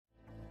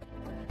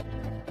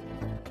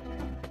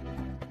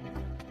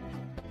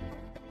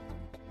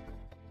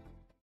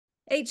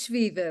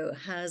hVivo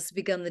has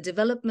begun the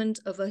development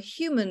of a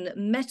human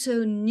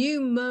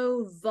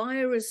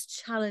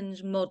metapneumovirus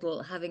challenge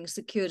model, having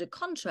secured a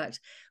contract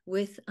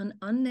with an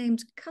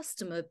unnamed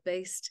customer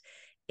based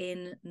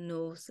in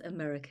North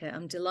America.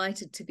 I'm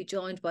delighted to be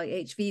joined by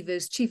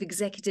hVivo's Chief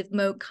Executive,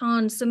 Mo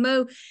Khan. So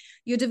Mo,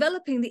 you're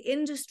developing the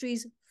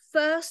industry's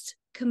first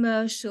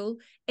commercial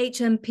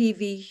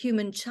hMPV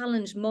human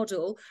challenge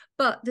model,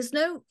 but there's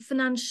no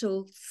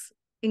financials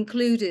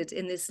included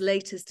in this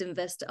latest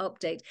investor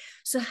update.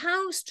 So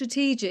how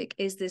strategic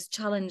is this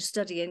challenge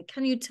study, and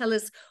can you tell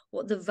us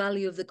what the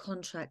value of the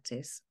contract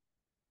is?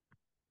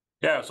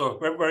 Yeah, so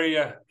we're very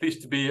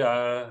pleased to be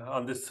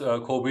on this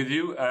call with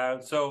you.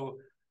 So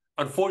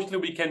unfortunately,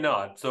 we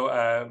cannot. So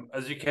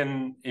as you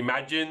can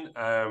imagine,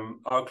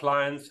 our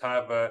clients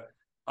have a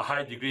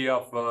high degree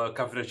of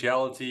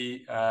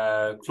confidentiality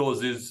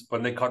clauses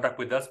when they contract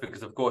with us,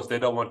 because of course they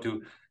don't want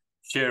to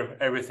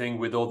share everything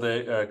with all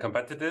the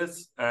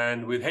competitors.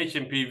 And with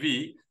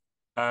hMPV,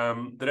 there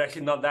are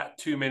actually not that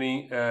too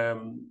many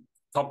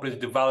companies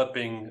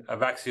developing a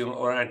vaccine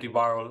or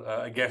antiviral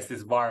against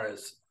this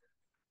virus.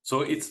 So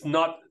it's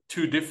not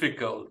too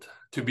difficult,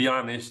 to be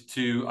honest,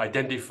 to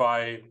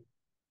identify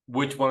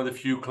which one of the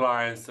few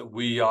clients that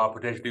we are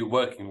potentially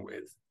working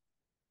with.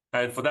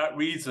 And for that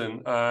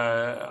reason,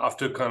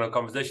 after kind of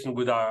conversation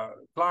with our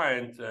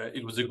client,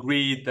 it was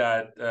agreed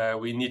that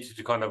we needed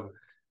to kind of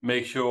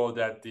make sure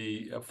that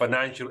the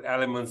financial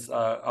elements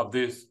of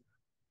this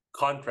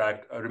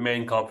contract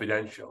remain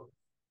confidential.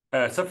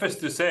 Suffice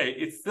to say,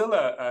 it's still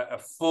a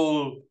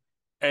full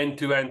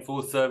end-to-end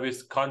full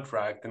service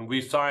contract, and we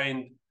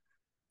signed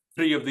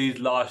 3 of these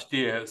last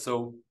year.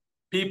 So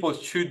people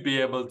should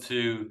be able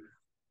to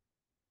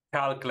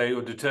calculate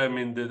or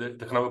determine the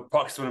kind of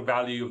approximate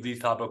value of these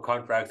type of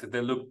contracts if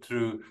they look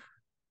through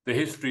the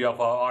history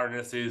of our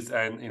RNSs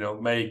and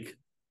make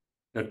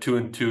 2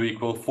 and 2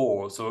 equal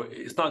 4. So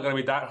it's not going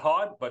to be that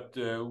hard, but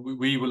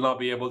we will not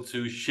be able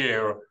to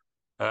share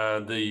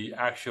the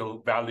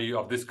actual value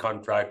of this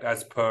contract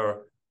as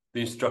per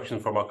the instruction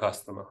from our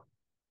customer.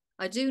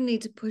 I do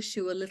need to push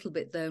you a little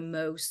bit though,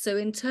 Mo. So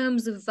in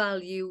terms of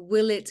value,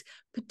 will it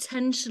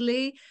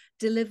potentially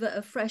deliver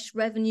a fresh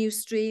revenue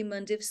stream?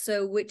 And if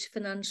so, which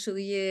financial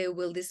year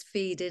will this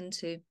feed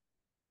into?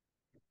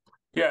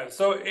 Yeah,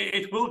 so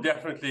it will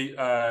definitely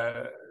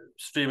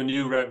stream a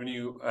new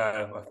revenue,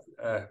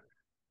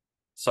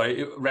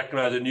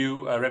 recognize a new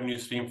revenue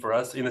stream for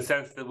us, in the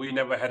sense that we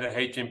never had a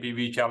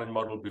hMPV challenge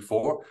model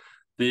before.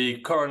 The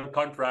current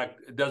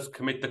contract does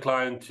commit the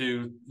client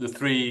to the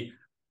 3-part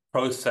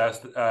process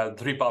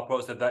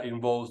that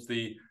involves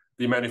the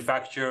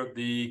manufacture,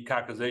 the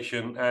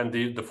characterization, and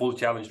the full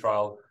challenge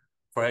trial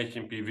for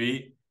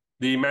hMPV.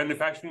 The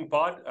manufacturing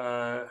part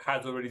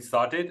has already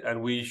started,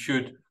 and we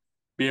should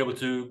be able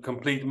to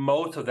complete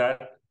most of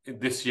that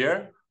this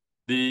year.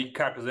 The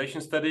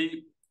characterization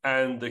study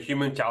and the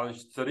human challenge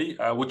study,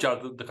 which are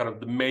the kind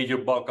of the major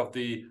bulk of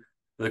the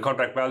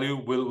contract value,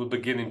 will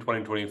begin in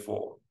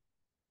 2024.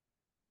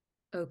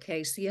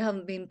 Okay, so you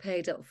haven't been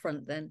paid up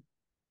front then?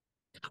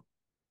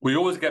 We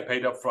always get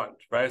paid up front,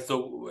 right?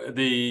 So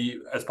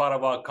as part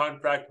of our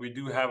contract, we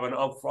do have an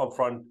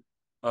upfront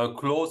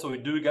clause, so we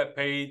do get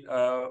paid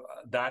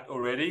that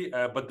already.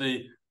 But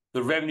the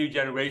revenue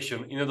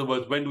generation, in other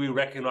words, when do we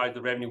recognize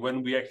the revenue,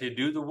 when we actually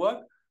do the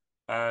work,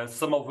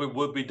 some of it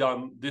will be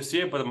done this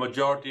year, but the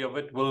majority of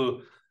it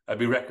will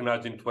be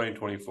recognized in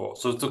 2024.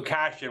 So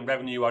cash and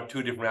revenue are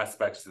 2 different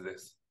aspects to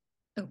this.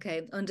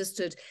 Okay,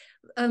 understood.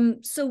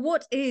 So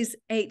what is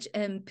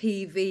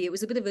hMPV? It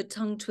was a bit of a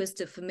tongue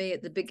twister for me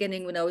at the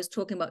beginning when I was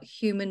talking about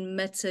human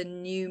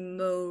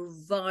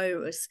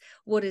metapneumovirus.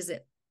 What is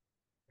it?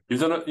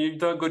 You've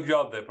done a good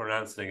job there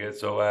pronouncing it.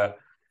 So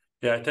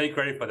yeah, take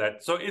credit for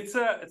that. So it's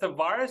a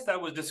virus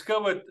that was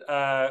discovered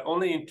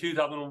only in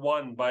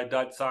 2001 by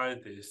Dutch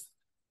scientists.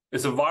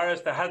 It's a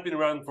virus that has been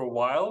around for a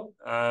while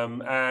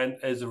and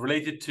is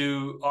related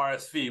to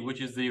RSV,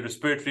 which is the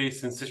respiratory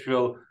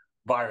syncytial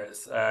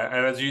virus.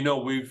 And as you know,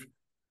 we've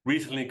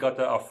recently got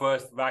our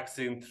first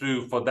vaccine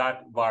through for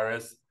that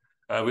virus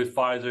with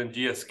Pfizer and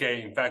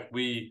GSK. In fact,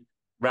 we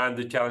ran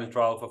the challenge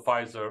trial for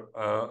Pfizer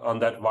on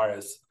that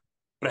virus.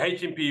 But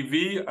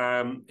hMPV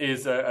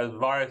is a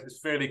virus. It's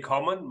fairly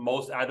common.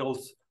 Most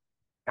adults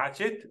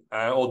catch it,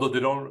 although they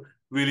don't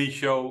really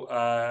show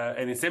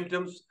any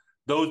symptoms.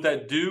 Those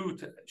that do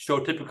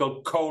show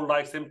typical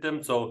cold-like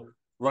symptoms, so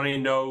runny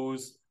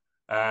nose,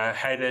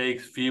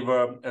 headaches,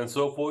 fever, and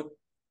so forth.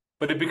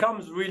 But it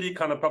becomes really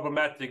kind of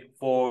problematic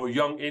for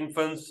young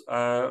infants,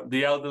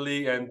 the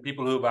elderly, and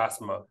people who have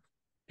asthma.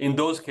 In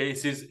those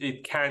cases,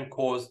 it can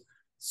cause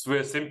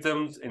severe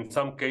symptoms, in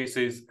some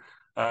cases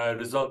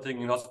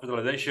resulting in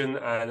hospitalization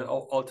and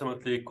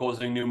ultimately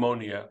causing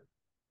pneumonia.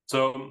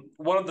 So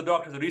one of the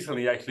doctors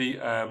recently actually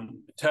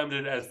termed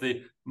it as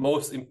the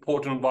most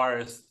important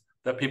virus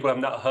that people have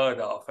not heard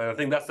of. And I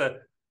think that's a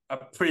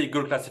pretty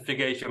good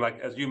classification. Like,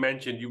 as you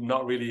mentioned, you've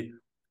not really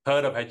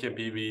heard of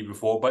hMPV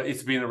before, but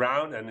it's been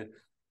around. And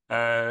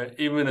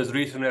even as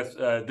recent as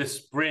this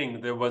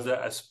spring, there was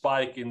a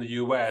spike in the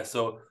US.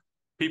 So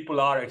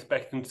people are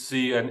expecting to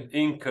see an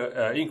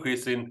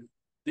increase in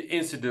the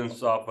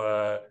incidence of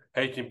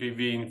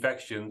hMPV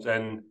infections.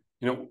 And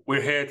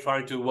we're here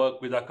trying to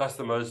work with our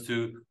customers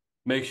to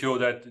make sure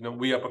that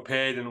we are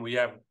prepared and we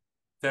have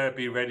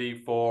therapy ready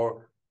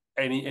for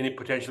any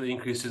potential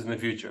increases in the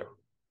future.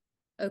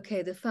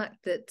 Okay, the fact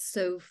that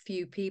so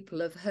few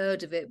people have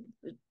heard of it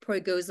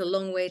probably goes a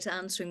long way to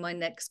answering my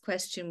next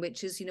question,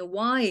 which is,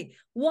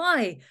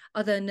 why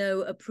are there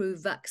no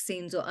approved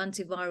vaccines or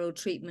antiviral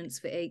treatments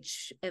for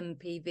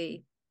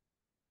hMPV?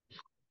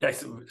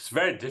 Yes, it's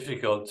very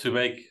difficult to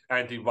make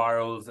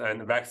antivirals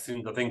and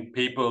vaccines. I think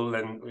people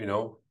and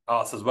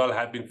us as well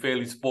have been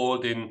fairly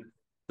spoiled in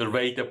the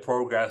rate of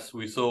progress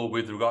we saw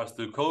with regards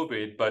to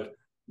COVID. But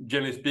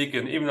generally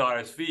speaking, even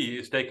RSV,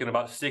 it's taken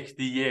about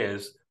 60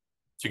 years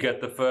to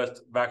get the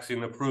first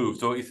vaccine approved.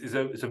 So it's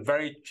a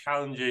very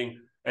challenging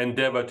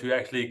endeavor to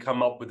actually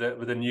come up with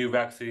a new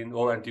vaccine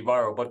or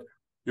antiviral. But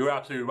you're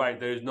absolutely right.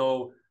 There is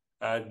no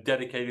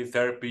dedicated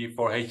therapy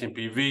for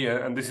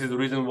hMPV. And this is the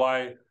reason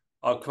why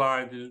our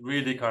client is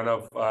really kind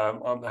of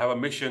have a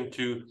mission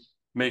to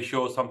make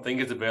sure something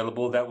is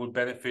available that would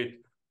benefit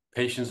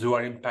patients who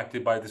are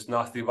impacted by this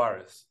nasty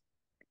virus.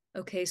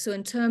 Okay, so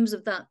in terms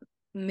of that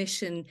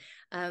mission,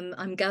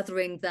 I'm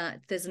gathering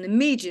that there's an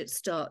immediate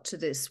start to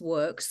this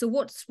work. So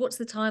what's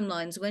the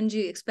timelines? When do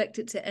you expect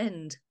it to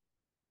end?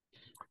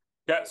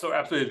 Yeah, so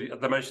absolutely. As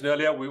I mentioned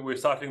earlier, we're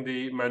starting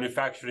the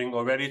manufacturing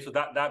already. So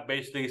that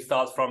basically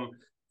starts from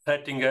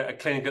collecting a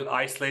clinical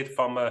isolate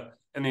from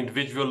an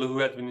individual who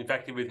has been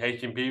infected with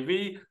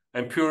hMPV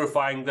and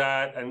purifying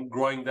that and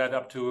growing that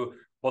up to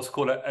what's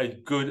called a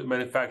good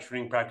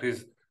manufacturing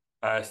practice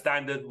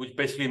standard, which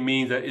basically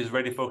means that it's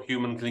ready for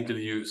human clinical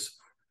use.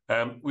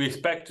 We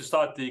expect to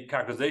start the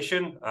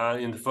characterization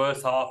in the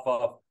first half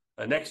of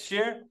next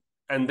year,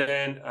 and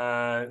then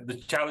the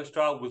challenge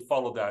trial will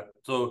follow that.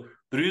 So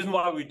the reason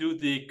why we do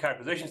the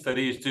characterization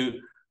study is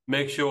to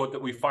make sure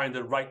that we find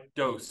the right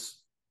dose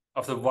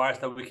of the virus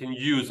that we can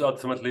use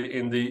ultimately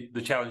in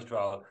the challenge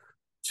trial.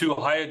 Too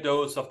high a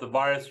dose of the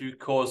virus, you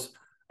cause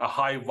a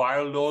high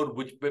viral load,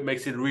 which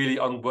makes it really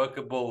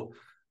unworkable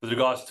with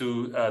regards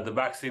to the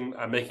vaccine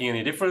making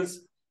any difference.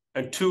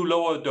 And too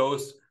low a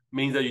dose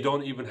means that you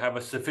don't even have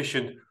a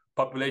sufficient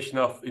population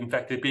of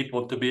infected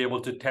people to be able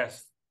to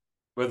test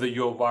whether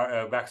your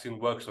vaccine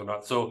works or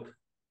not. So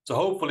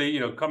hopefully,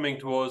 coming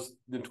towards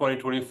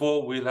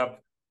 2024, we'll have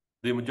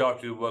the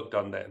majority of the work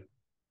done then.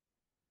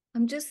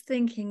 I'm just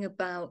thinking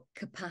about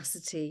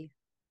capacity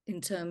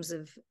in terms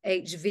of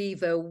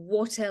hVivo.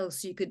 What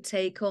else you could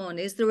take on?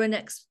 Is there an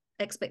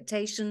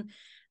expectation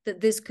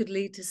that this could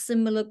lead to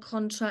similar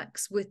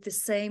contracts with the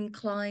same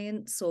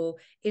clients or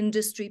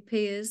industry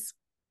peers?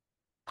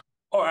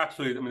 Oh,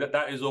 absolutely. I mean,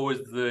 that is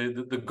always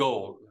the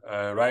goal,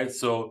 right?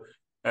 So,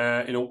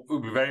 we'll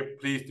be very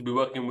pleased to be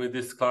working with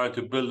this client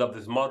to build up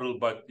this model.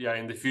 But yeah,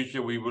 in the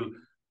future, we will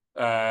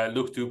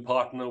look to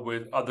partner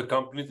with other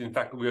companies. In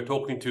fact, we are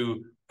talking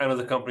to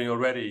another company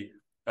already,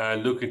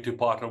 looking to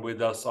partner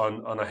with us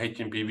on a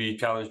hMPV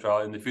challenge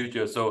trial in the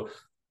future. So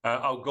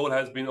our goal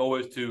has been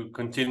always to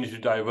continue to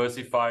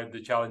diversify the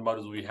challenge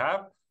models we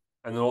have,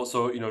 and then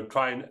also,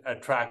 try and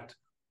attract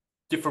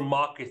different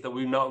markets that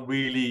we've not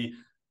really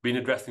been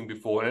addressing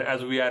before. And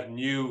as we add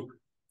new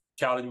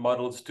challenge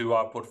models to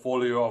our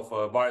portfolio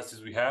of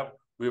viruses we have,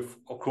 we've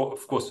of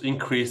course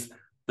increased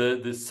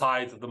the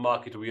size of the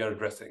market we are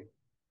addressing.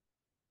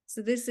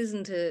 So this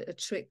isn't a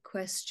trick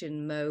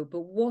question, Mo,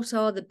 but what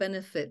are the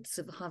benefits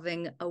of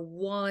having a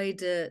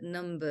wider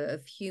number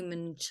of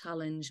human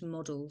challenge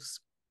models?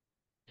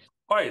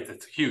 Right,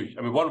 it's huge.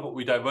 I mean,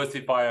 we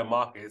diversify our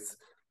markets.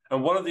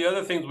 And one of the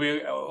other things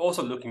we're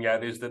also looking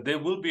at is that there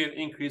will be an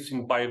increase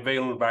in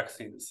bivalent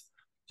vaccines.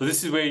 So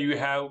this is where you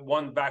have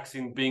one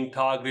vaccine being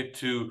targeted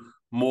to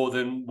more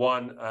than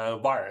one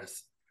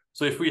virus.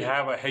 So if we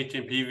have a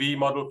hMPV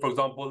model, for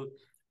example,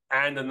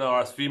 and an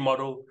RSV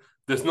model,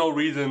 there's no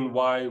reason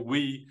why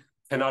we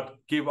cannot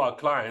give our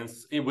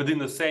clients within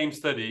the same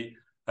study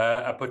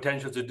a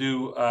potential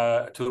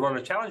to run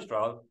a challenge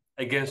trial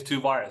against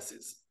two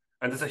viruses.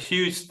 And it's a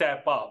huge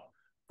step up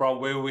from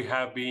where we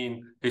have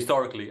been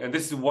historically. And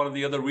this is one of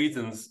the other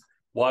reasons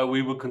why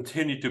we will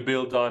continue to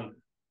build on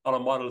our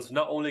models.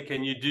 Not only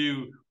can you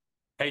do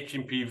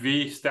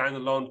hMPV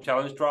standalone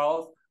challenge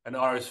trials and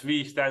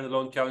RSV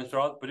standalone challenge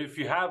trials, but if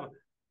you have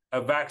a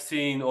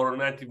vaccine or an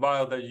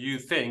antiviral that you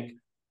think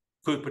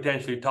could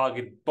potentially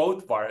target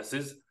both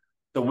viruses,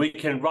 then we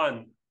can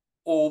run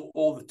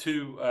all the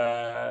two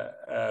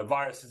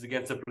viruses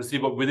against a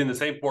placebo within the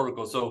same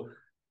protocol. So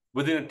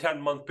within a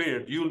 10-month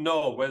period, you'll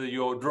know whether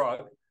your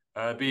drug,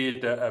 be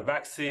it a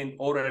vaccine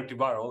or an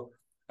antiviral,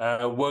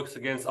 works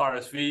against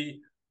RSV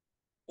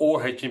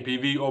or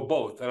hMPV or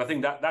both. And I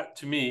think that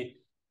to me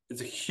is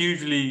a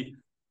hugely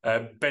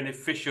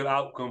beneficial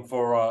outcome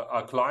for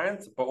our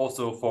clients, but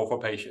also for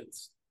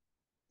patients.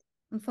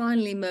 And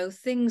finally, Mo,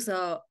 things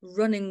are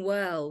running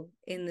well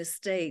in the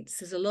States.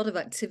 There's a lot of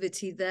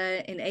activity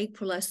there. In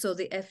April, I saw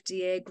the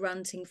FDA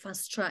granting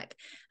fast track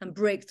and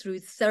breakthrough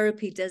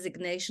therapy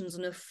designations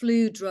on a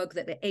flu drug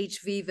that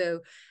hVivo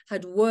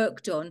had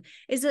worked on.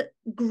 Is there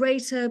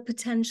greater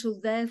potential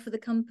there for the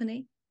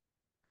company?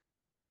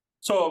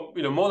 So,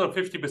 more than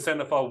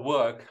 50% of our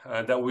work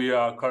that we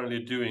are currently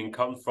doing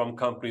comes from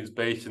companies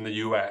based in the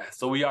US.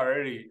 So we are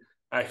already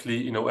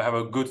actually, have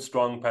a good,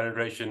 strong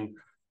penetration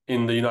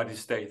in the United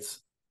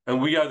States.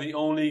 And we are the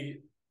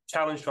only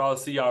challenge trial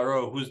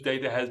CRO whose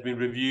data has been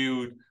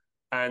reviewed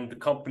and the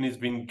company's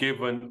been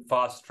given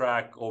fast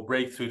track or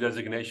breakthrough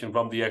designation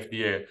from the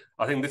FDA.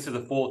 I think this is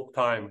the fourth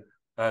time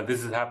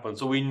this has happened.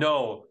 So we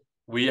know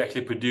we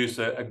actually produce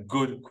a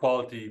good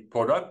quality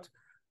product.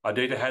 Our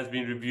data has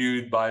been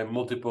reviewed by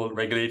multiple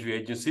regulatory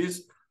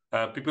agencies.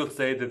 People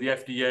say that the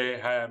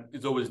FDA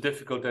is always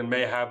difficult and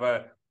may have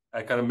a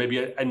kind of maybe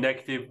a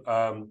negative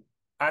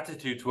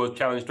attitude towards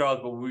challenge trials,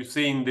 but we've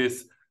seen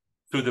this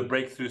through the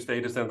breakthrough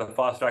status and the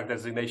fast track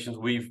designations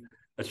we've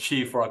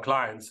achieved for our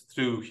clients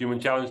through human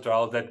challenge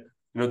trials, that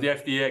the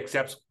FDA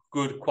accepts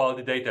good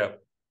quality data,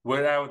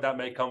 wherever that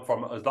may come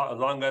from, as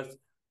long as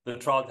the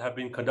trials have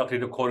been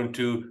conducted according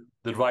to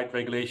the right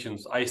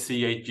regulations,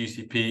 ICH,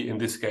 GCP in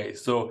this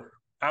case. So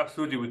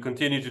absolutely, we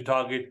continue to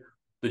target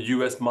the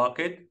US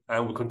market,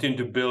 and we continue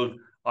to build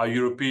our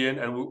European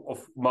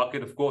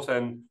market, of course,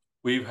 and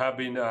we have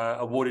been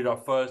awarded our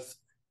first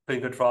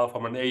clinical trial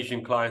from an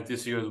Asian client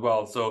this year as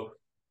well. So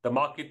the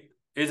market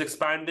is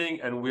expanding,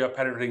 and we are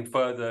penetrating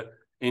further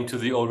into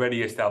the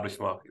already established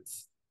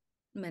markets.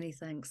 Many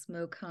thanks,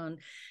 Mo Khan,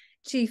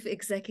 Chief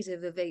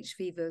Executive of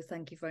hVivo.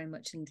 Thank you very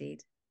much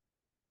indeed.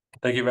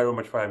 Thank you very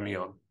much for having me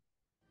on.